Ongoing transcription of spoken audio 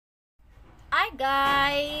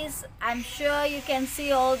Guys, I'm sure you can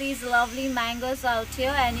see all these lovely mangoes out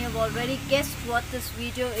here and you've already guessed what this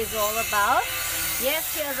video is all about.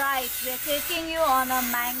 Yes, you're right. We're taking you on a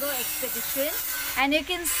mango expedition and you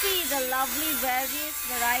can see the lovely various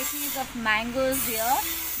varieties of mangoes here.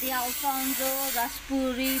 The Alfonso,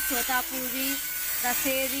 Raspuri, Totapuri,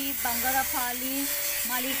 Daseri, Bangarapali,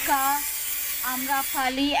 Malika,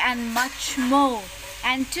 Amrapali and much more.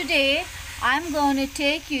 And today I'm going to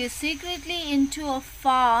take you secretly into a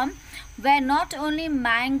farm where not only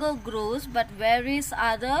mango grows but various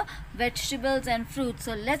other vegetables and fruits.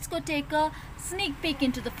 So let's go take a sneak peek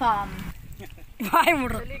into the farm.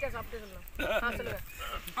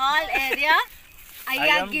 All area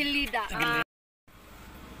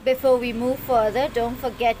Before we move further, don't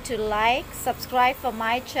forget to like, subscribe for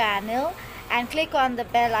my channel and click on the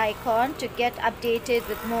bell icon to get updated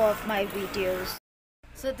with more of my videos.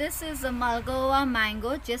 So this is a Malgoa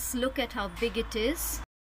mango. Just look at how big it is.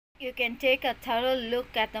 You can take a thorough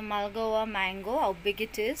look at the Malgoa mango, how big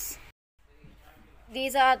it is.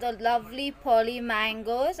 These are the lovely poly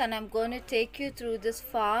mangoes and I'm going to take you through this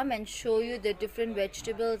farm and show you the different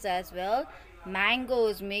vegetables as well.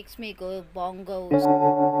 Mangoes makes me go bongos.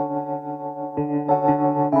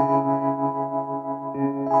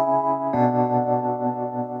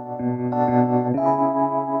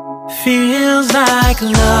 Feels like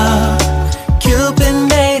love, Cupid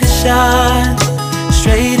made a shot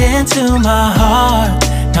straight into my heart.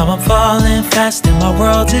 Now I'm falling fast and my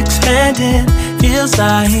world's expanding. Feels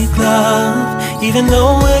like love, even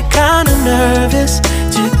though we're kinda nervous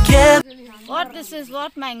together. What this is?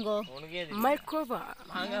 What mango? Malgoa.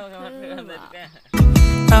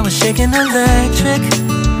 I was shaking electric,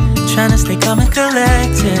 trying to stay calm and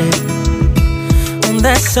collected. On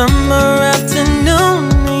that summer afternoon,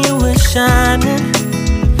 you were shining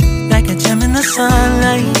like a gem in the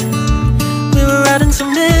sunlight. We were out until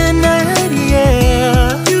midnight,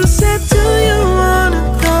 yeah. You said, do you wanna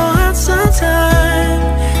go out sometime?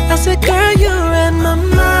 I said, girl, you read my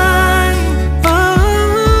mind.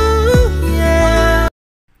 Oh, yeah.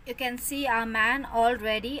 You can see our man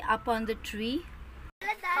already up on the tree.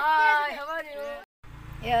 Hi, how are you?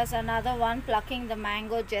 Here's another one plucking the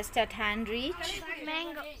mango just at hand reach.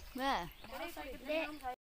 Mango. Where?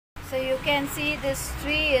 So you can see this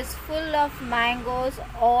tree is full of mangoes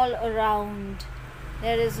all around.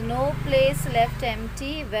 There is no place left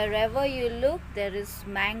empty. Wherever you look, there is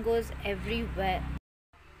mangoes everywhere.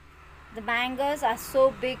 The mangoes are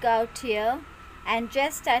so big out here and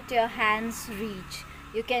just at your hand's reach.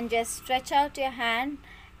 You can just stretch out your hand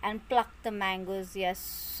and pluck the mangoes. Yes,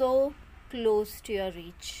 so close to your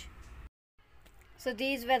reach. So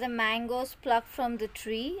these were the mangoes plucked from the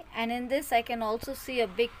tree, and in this I can also see a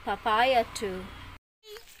big papaya too.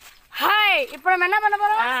 Hi, இப்போ நம்ம என்ன பண்ண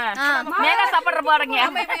போறோம்? மேங்க சாப்பிட போறோங்க.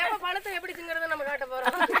 நம்ம எப்ப பழத்தை எப்படி திங்கறத நம்ம காட்ட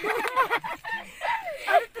போறோம்.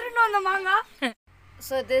 அது திரும்ப அந்த மாங்கா.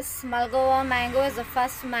 So this Malgoa mango is the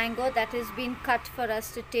first mango that has been cut for us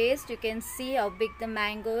to taste. You can see how big the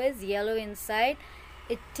mango is, yellow inside.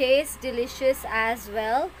 It tastes delicious as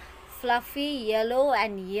well, fluffy, yellow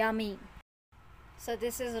and yummy. So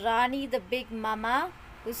this is Rani, the big mama,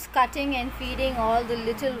 who's cutting and feeding all the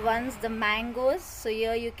little ones the mangoes. So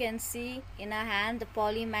here you can see in her hand the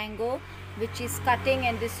poly mango, which is cutting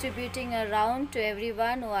and distributing around to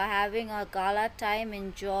everyone who are having a gala time,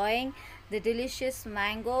 enjoying the delicious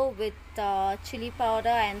mango with chili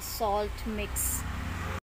powder and salt mix.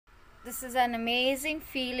 This is an amazing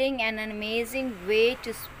feeling and an amazing way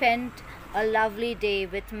to spend a lovely day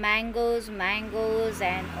with mangoes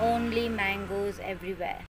and only mangoes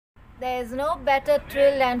everywhere. There is no better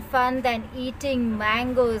thrill and fun than eating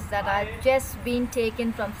mangoes that are just been taken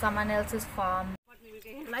from someone else's farm.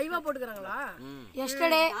 லைவா போட்டுக்கறாங்களா?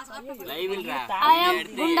 Yesterday I am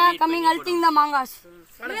Gunda coming hunting the mangoes.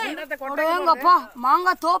 அடேங்கப்பா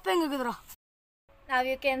மாங்கா தோப்பேங்க இருக்குதுடா. Now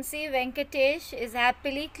you can see Venkatesh is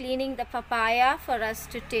happily cleaning the papaya for us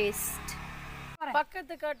to taste.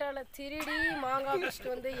 பக்கத்து காட்டால திருடி மாங்கா pissed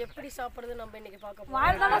வந்து எப்படி சாப்பிடுறது நம்ம இன்னைக்கு பார்க்க போறோம்.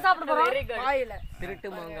 வாயில தான் சாப்பிட போறோம். வாயில. திருட்டு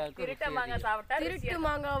மாங்கா சாப்பிட்டா திருட்டு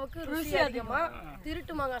மாங்காவுக்கு ருசி அதிகமா.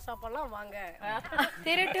 திருட்டு மாங்கா சாப்பிடலாம் வாங்க.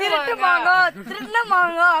 திருட்டு மாங்கா, திருட்டு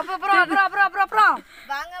மாங்கா. அப்புறம்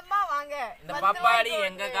வாங்கம்மா வாங்க. இந்த பப்பாளி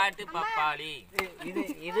எங்க காட்டு பப்பாளி.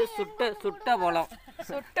 இது சுட்ட பழம்.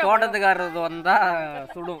 தோட்டத்துக்காரது வந்தா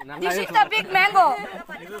சுடும். This is the big mango.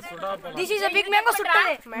 This is a big mango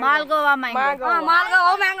சுட்டது. Malgoa mango.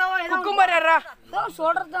 Malgoa mango. Cucumber ஏறா.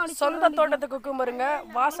 சொல்றது சொந்த தோட்டத்து குக்கும்பருங்க.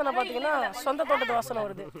 வாசனை பாத்தீங்கன்னா சொந்த தோட்டத்து வாசனை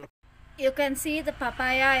வருது. You can see the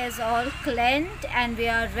papaya is all cleansed and we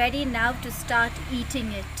are ready now to start eating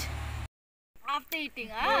it. After eating,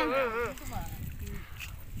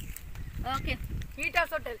 Okay. Litas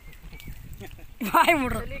hotel. Why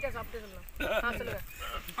மூடுறோம். Litas சாப்பிட்டு சொல்லலாம். சொல்லுங்க.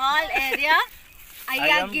 All area.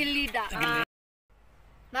 Aya Gillida.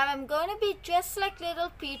 Now I'm going to be just like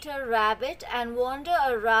little Peter Rabbit and wander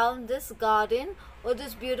around this garden or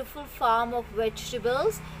this beautiful farm of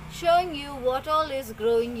vegetables, showing you what all is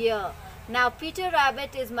growing here. Now Peter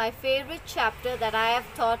Rabbit is my favorite chapter that I have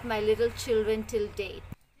taught my little children till date.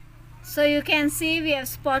 So you can see we have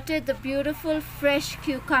spotted the beautiful fresh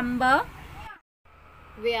cucumber.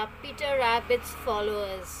 We are Peter Rabbit's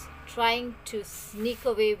followers trying to sneak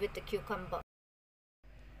away with the cucumber.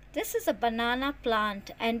 This is a banana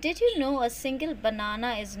plant, and did you know a single banana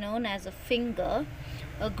is known as a finger?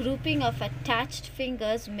 A grouping of attached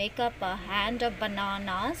fingers make up a hand of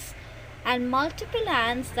bananas, and multiple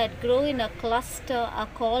hands that grow in a cluster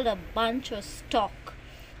are called a bunch or stalk.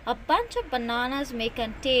 A bunch of bananas may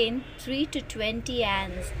contain 3 to 20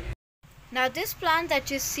 hands. Now this plant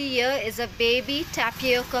that you see here is a baby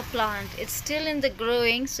tapioca plant. It's still in the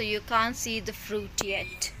growing, so you can't see the fruit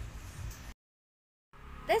yet.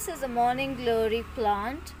 This is a morning glory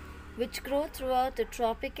plant which grow throughout the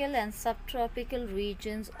tropical and subtropical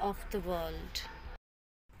regions of the world.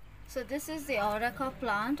 So this is the areca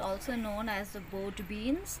plant, also known as the boat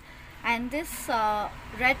beans, and this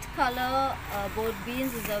red color boat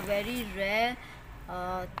beans is a very rare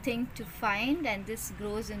thing to find, and this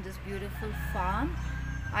grows in this beautiful farm.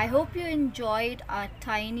 I hope you enjoyed our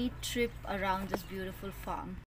tiny trip around this beautiful farm.